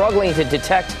Facebook is struggling to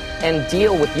detect and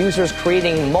deal with users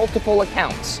creating multiple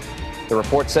accounts. The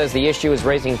report says the issue is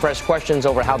raising fresh questions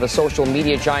over how the social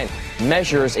media giant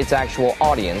measures its actual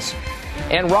audience.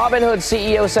 And Robinhood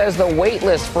CEO says the wait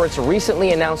list for its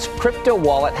recently announced crypto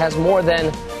wallet has more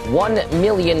than 1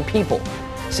 million people.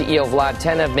 CEO Vlad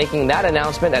Tenev making that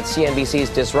announcement at CNBC's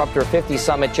Disruptor 50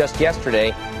 Summit just yesterday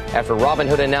after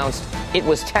Robinhood announced it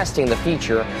was testing the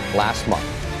feature last month.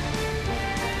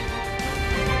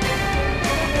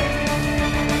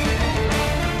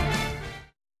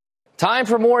 Time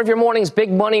for more of your morning's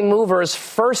big money movers.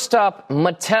 First up,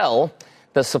 Mattel.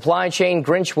 The supply chain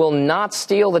Grinch will not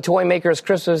steal the toy maker's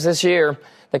Christmas this year.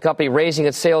 The company raising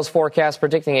its sales forecast,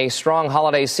 predicting a strong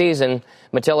holiday season.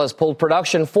 Mattel has pulled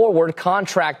production forward,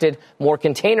 contracted more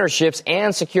container ships,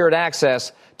 and secured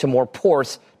access to more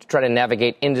ports to try to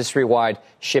navigate industry-wide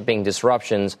shipping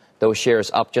disruptions. Those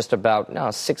shares up just about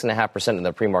 6.5% in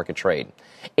the pre-market trade.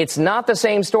 It's not the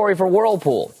same story for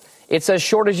Whirlpool. It says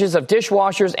shortages of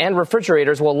dishwashers and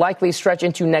refrigerators will likely stretch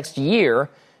into next year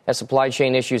as supply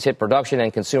chain issues hit production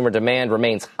and consumer demand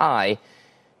remains high.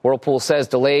 Whirlpool says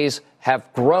delays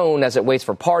have grown as it waits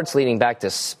for parts, leading back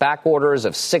to back orders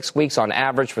of 6 weeks on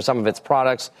average for some of its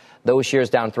products. Those shares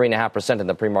down 3.5% in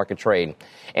the pre-market trade.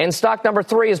 And stock number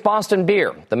 3 is Boston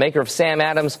Beer, the maker of Sam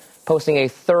Adams, posting a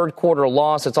third quarter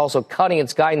loss. It's also cutting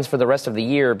its guidance for the rest of the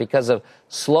year because of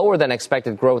slower than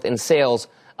expected growth in sales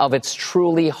of its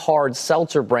Truly Hard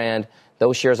Seltzer brand.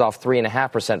 Those shares off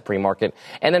 3.5% pre-market.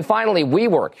 And then finally,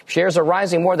 WeWork. Shares are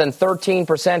rising more than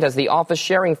 13% as the office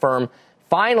sharing firm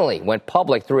finally went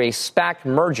public through a SPAC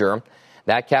merger.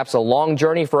 That caps a long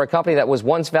journey for a company that was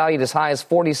once valued as high as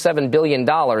 $47 billion,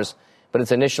 but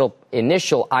its initial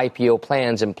IPO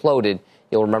plans imploded.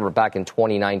 You'll remember back in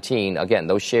 2019. Again,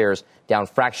 those shares down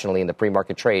fractionally in the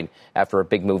pre-market trade after a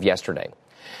big move yesterday.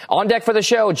 On deck for the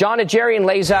show, John Najarian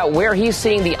lays out where he's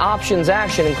seeing the options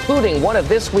action, including one of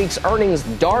this week's earnings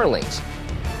darlings.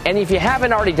 And if you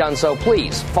haven't already done so,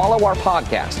 please follow our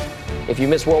podcast. If you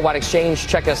miss Worldwide Exchange,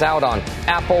 check us out on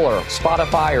Apple or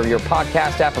Spotify or your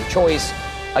podcast app of choice.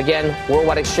 Again,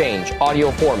 Worldwide Exchange,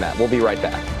 audio format. We'll be right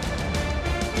back.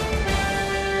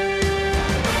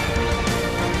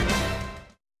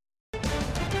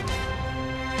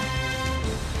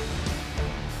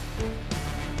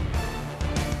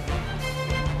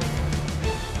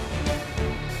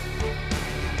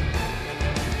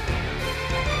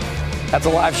 That's a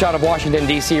live shot of Washington,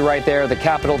 D.C. right there, the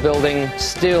Capitol building.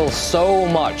 Still so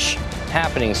much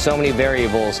happening, so many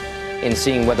variables in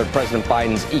seeing whether President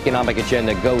Biden's economic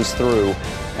agenda goes through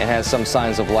and has some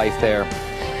signs of life there.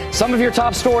 Some of your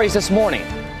top stories this morning.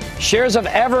 Shares of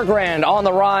Evergrande on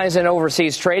the rise in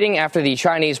overseas trading after the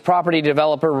Chinese property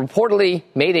developer reportedly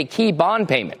made a key bond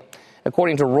payment.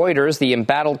 According to Reuters, the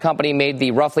embattled company made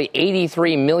the roughly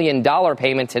 $83 million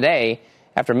payment today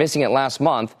after missing it last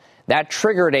month. That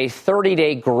triggered a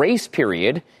 30-day grace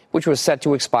period, which was set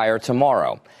to expire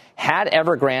tomorrow. Had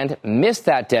Evergrande missed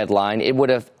that deadline, it would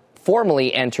have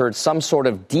formally entered some sort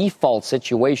of default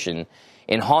situation.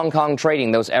 In Hong Kong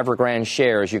trading, those Evergrande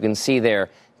shares, you can see there,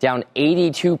 down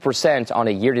 82% on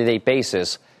a year-to-date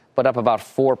basis, but up about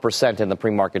 4% in the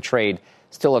pre-market trade.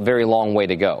 Still a very long way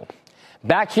to go.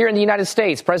 Back here in the United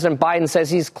States, President Biden says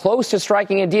he's close to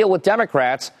striking a deal with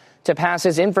Democrats to pass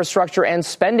his infrastructure and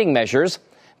spending measures.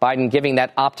 Biden giving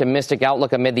that optimistic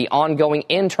outlook amid the ongoing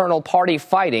internal party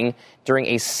fighting during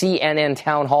a CNN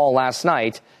town hall last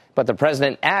night. But the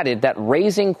president added that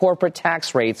raising corporate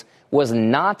tax rates was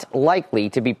not likely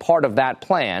to be part of that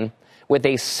plan, with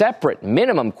a separate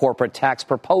minimum corporate tax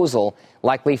proposal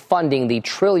likely funding the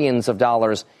trillions of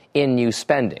dollars in new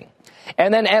spending.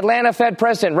 And then Atlanta Fed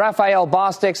President Raphael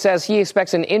Bostic says he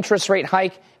expects an interest rate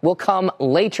hike will come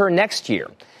later next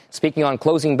year. Speaking on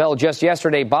Closing Bell just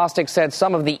yesterday, Bostic said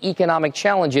some of the economic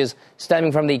challenges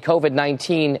stemming from the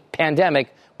COVID-19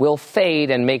 pandemic will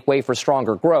fade and make way for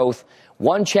stronger growth.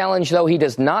 One challenge, though, he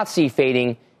does not see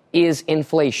fading is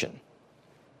inflation.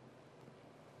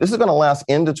 This is going to last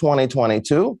into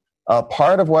 2022.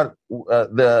 Part of what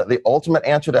the ultimate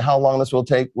answer to how long this will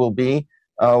take will be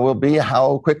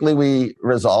how quickly we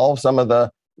resolve some of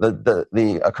the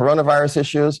coronavirus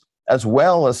issues, as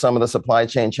well as some of the supply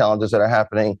chain challenges that are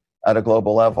happening at a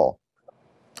global level.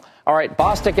 All right.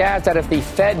 Bostic adds that if the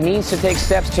Fed needs to take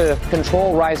steps to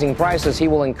control rising prices, he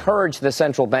will encourage the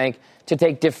central bank to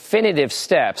take definitive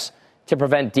steps to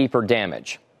prevent deeper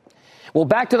damage. Well,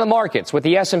 back to the markets, with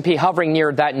the S&P hovering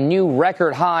near that new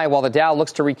record high while the Dow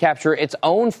looks to recapture its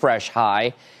own fresh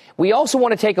high. We also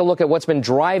want to take a look at what's been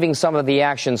driving some of the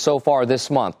action so far this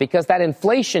month, because that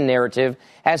inflation narrative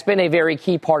has been a very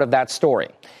key part of that story.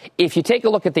 If you take a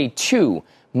look at the two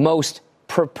most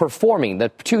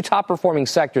the two top performing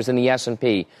sectors in the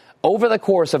S&P over the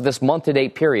course of this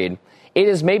month-to-date period, it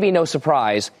is maybe no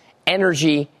surprise,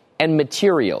 energy and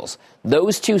materials.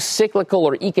 Those two cyclical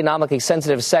or economically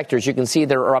sensitive sectors, you can see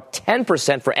they are up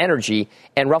 10% for energy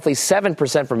and roughly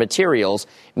 7% for materials.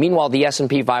 Meanwhile, the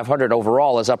S&P 500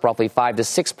 overall is up roughly 5 to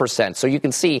 6%. So you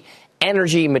can see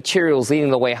energy, materials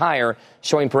leading the way higher,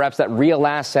 showing perhaps that real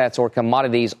assets or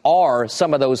commodities are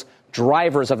some of those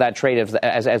drivers of that trade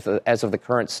as of the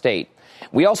current state.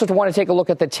 We also want to take a look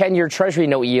at the 10-year Treasury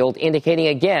note yield, indicating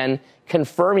again,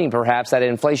 confirming perhaps that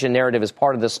inflation narrative is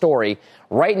part of the story.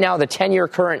 Right now, the 10-year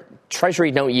current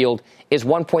Treasury note yield is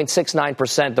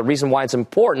 1.69%. The reason why it's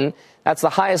important, that's the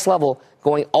highest level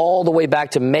going all the way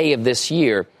back to May of this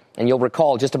year. And you'll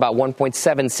recall just about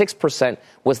 1.76%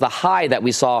 was the high that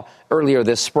we saw earlier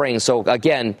this spring. So,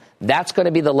 again, that's going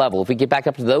to be the level. If we get back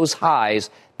up to those highs,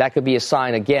 that could be a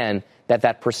sign, again,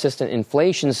 that persistent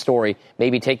inflation story may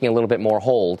be taking a little bit more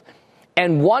hold.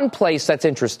 And one place that's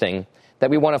interesting that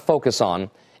we want to focus on,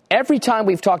 every time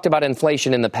we've talked about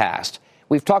inflation in the past,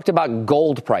 we've talked about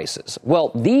gold prices.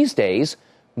 Well, these days,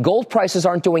 gold prices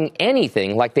aren't doing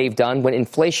anything like they've done when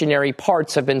inflationary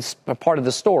parts have been a part of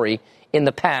the story in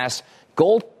the past.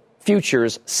 Gold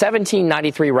futures,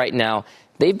 $17.93 right now.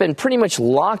 They've been pretty much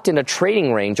locked in a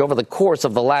trading range over the course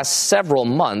of the last several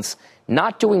months,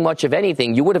 not doing much of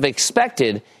anything. You would have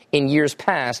expected in years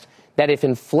past that if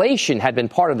inflation had been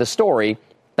part of the story,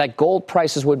 that gold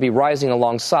prices would be rising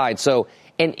alongside. So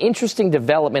an interesting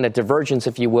development, a divergence,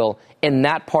 if you will, in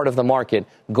that part of the market.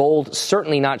 Gold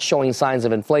certainly not showing signs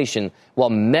of inflation, while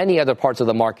many other parts of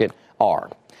the market are.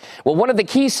 Well, one of the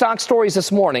key stock stories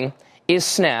this morning is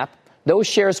Snap. Those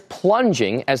shares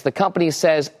plunging as the company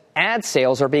says ad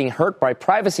sales are being hurt by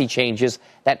privacy changes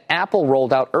that Apple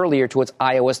rolled out earlier to its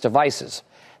iOS devices.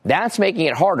 That's making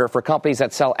it harder for companies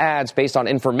that sell ads based on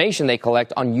information they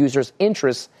collect on users'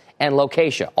 interests and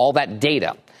location, all that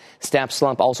data. Snap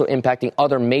slump also impacting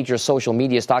other major social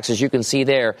media stocks, as you can see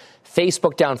there.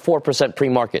 Facebook down 4%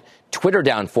 pre-market, Twitter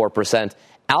down 4%,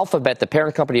 Alphabet, the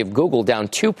parent company of Google, down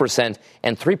 2%,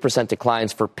 and 3%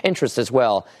 declines for Pinterest as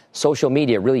well. Social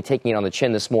media really taking it on the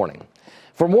chin this morning.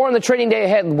 For more on the trading day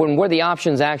ahead, where the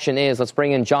options action is, let's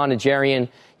bring in Jon Najarian.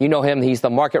 You know him. He's the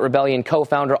Market Rebellion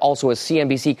co-founder, also a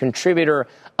CNBC contributor,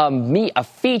 a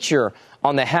feature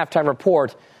on the Halftime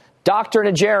Report. Dr.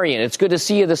 Najarian, it's good to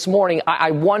see you this morning.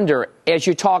 I wonder, as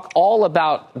you talk all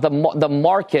about the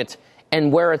market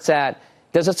and where it's at,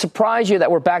 does it surprise you that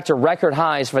we're back to record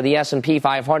highs for the S&P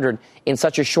 500 in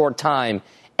such a short time,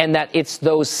 and that it's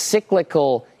those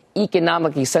cyclical,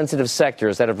 economically sensitive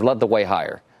sectors that have led the way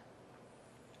higher?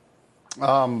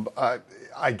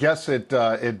 I guess it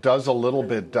does a little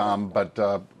bit, Dom, but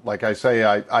like I say,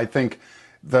 I think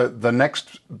the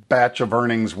next batch of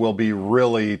earnings will be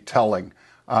really telling.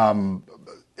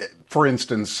 For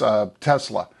instance,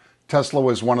 Tesla. Tesla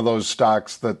was one of those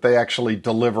stocks that they actually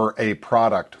deliver a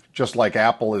product, just like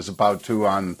Apple is about to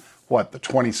on, the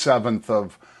 27th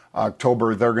of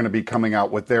October. They're going to be coming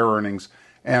out with their earnings.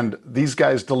 And these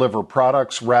guys deliver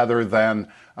products rather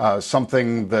than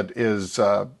something that is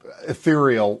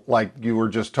ethereal, like you were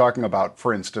just talking about,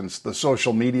 for instance, the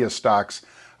social media stocks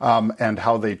and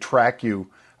how they track you.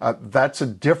 That's a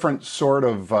different sort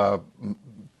of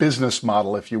business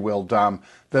model, if you will, Dom,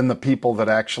 than the people that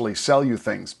actually sell you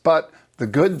things. But the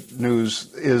good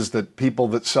news is that people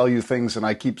that sell you things, and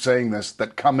I keep saying this,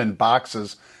 that come in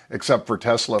boxes, except for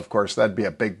Tesla, of course, that'd be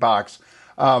a big box.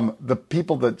 The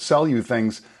people that sell you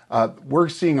things, we're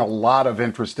seeing a lot of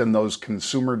interest in those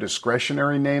consumer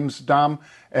discretionary names, Dom,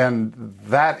 and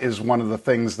that is one of the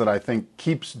things that I think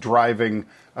keeps driving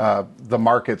the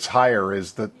markets higher,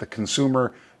 is that the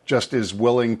consumer just is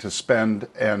willing to spend,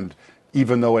 and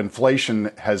even though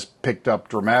inflation has picked up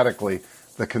dramatically,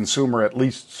 the consumer, at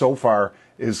least so far,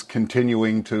 is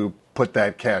continuing to put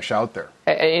that cash out there.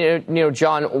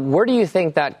 John, where do you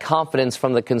think that confidence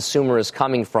from the consumer is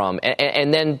coming from?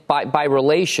 And then by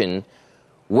relation,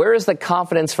 where is the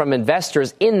confidence from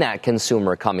investors in that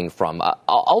consumer coming from?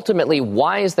 Ultimately,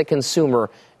 why is the consumer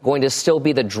going to still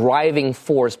be the driving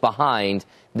force behind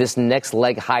this next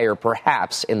leg higher,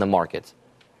 perhaps, in the market?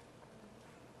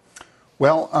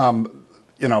 Well,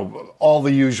 all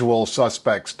the usual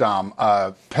suspects, Dom.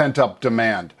 Pent-up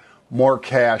demand, more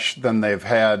cash than they've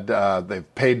had.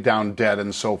 They've paid down debt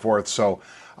and so forth. So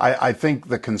I think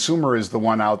the consumer is the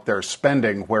one out there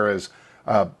spending, whereas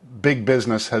big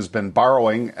business has been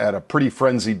borrowing at a pretty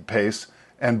frenzied pace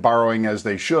and borrowing as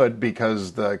they should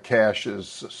because the cash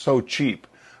is so cheap.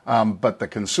 But the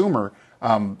consumer,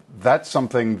 that's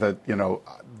something that,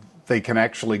 they can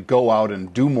actually go out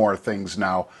and do more things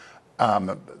now.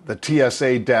 The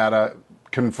TSA data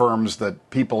confirms that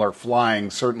people are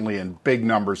flying, certainly in big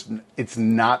numbers. It's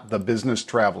not the business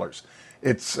travelers.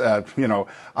 It's,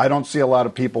 I don't see a lot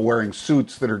of people wearing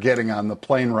suits that are getting on the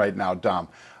plane right now, Dom.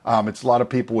 It's a lot of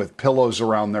people with pillows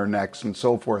around their necks and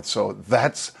so forth. So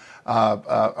that's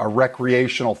a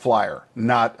recreational flyer,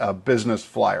 not a business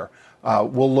flyer.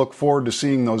 We'll look forward to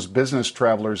seeing those business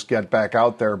travelers get back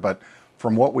out there. But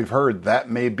from what we've heard, that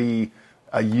may be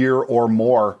a year or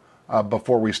more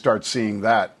before we start seeing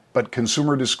that. But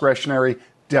consumer discretionary,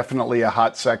 definitely a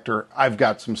hot sector. I've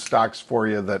got some stocks for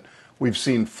you that we've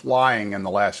seen flying in the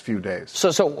last few days.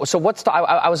 So what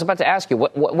I was about to ask you,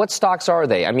 what stocks are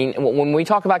they? I mean, when we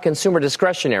talk about consumer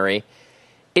discretionary,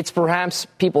 it's perhaps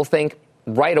people think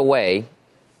right away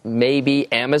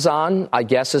maybe Amazon, I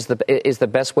guess, is the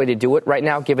best way to do it right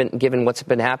now, given what's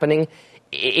been happening.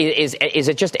 Is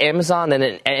it just Amazon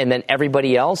and then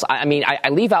everybody else? I mean, I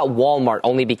leave out Walmart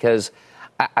only because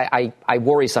I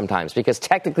worry sometimes, because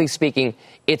technically speaking,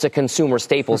 it's a consumer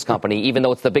staples company, even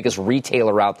though it's the biggest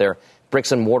retailer out there,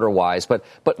 bricks and mortar wise. But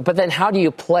then how do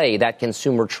you play that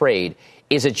consumer trade?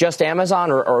 Is it just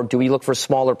Amazon, or do we look for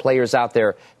smaller players out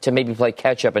there to maybe play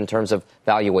catch up in terms of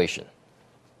valuation?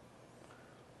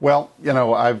 Well,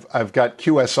 I've got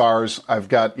QSRs, I've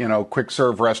got, quick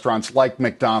serve restaurants like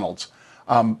McDonald's.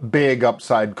 Big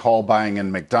upside call buying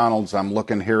in McDonald's. I'm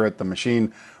looking here at the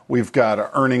machine. We've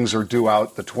got earnings are due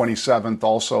out the 27th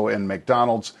also in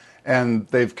McDonald's, and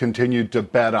they've continued to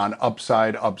bet on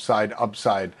upside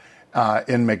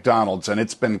in McDonald's, and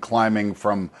it's been climbing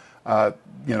from the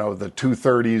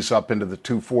 230s up into the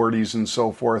 240s and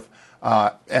so forth.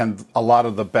 And a lot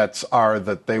of the bets are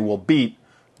that they will beat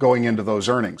going into those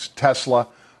earnings. Tesla,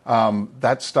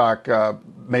 that stock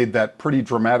made that pretty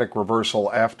dramatic reversal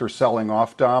after selling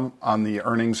off, Dom, on the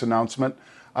earnings announcement,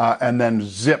 and then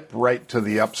zip right to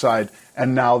the upside.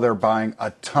 And now they're buying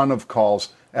a ton of calls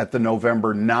at the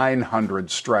November 900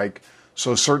 strike.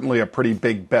 So certainly a pretty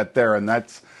big bet there. And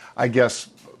that's, I guess,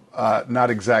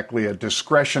 not exactly a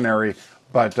discretionary,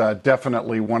 but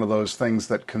definitely one of those things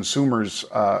that consumers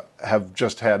have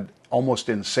just had almost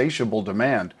insatiable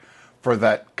demand for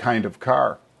that kind of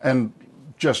car. And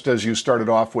just as you started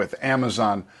off with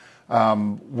Amazon,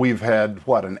 we've had,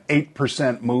 an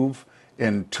 8% move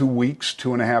in 2 weeks,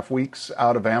 2.5 weeks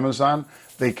out of Amazon.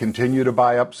 They continue to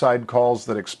buy upside calls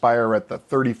that expire at the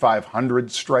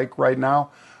 3,500 strike right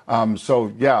now.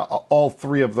 So, yeah, all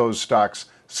three of those stocks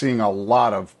seeing a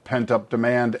lot of pent-up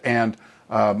demand and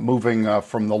moving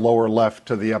from the lower left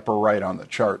to the upper right on the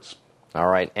charts. All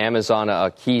right. Amazon,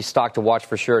 a key stock to watch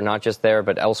for sure, not just there,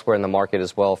 but elsewhere in the market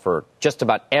as well for just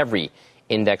about every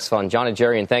index fund. John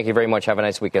Najarian, thank you very much. Have a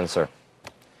nice weekend, sir.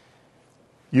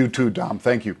 You too, Dom.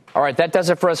 Thank you. All right. That does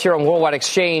it for us here on Worldwide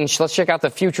Exchange. Let's check out the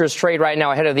futures trade right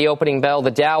now ahead of the opening bell. The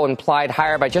Dow implied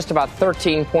higher by just about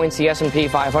 13 points. The S&P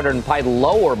 500 implied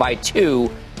lower by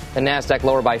 2. The NASDAQ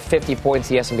lower by 50 points.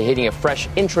 The S&P hitting a fresh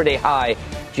intraday high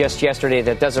just yesterday.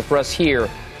 That does it for us here.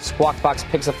 Squawk Box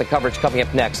picks up the coverage coming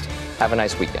up next. Have a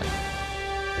nice weekend.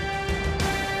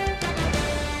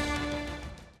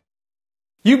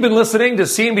 You've been listening to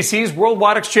CNBC's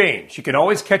Worldwide Exchange. You can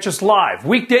always catch us live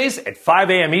weekdays at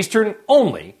 5 a.m. Eastern,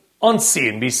 only on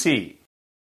CNBC.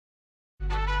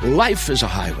 Life is a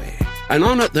highway, and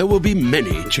on it there will be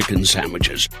many chicken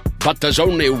sandwiches. But there's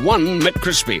only one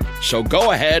McCrispy. So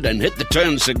go ahead and hit the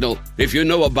turn signal if you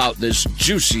know about this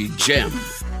juicy gem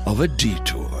of a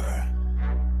detour.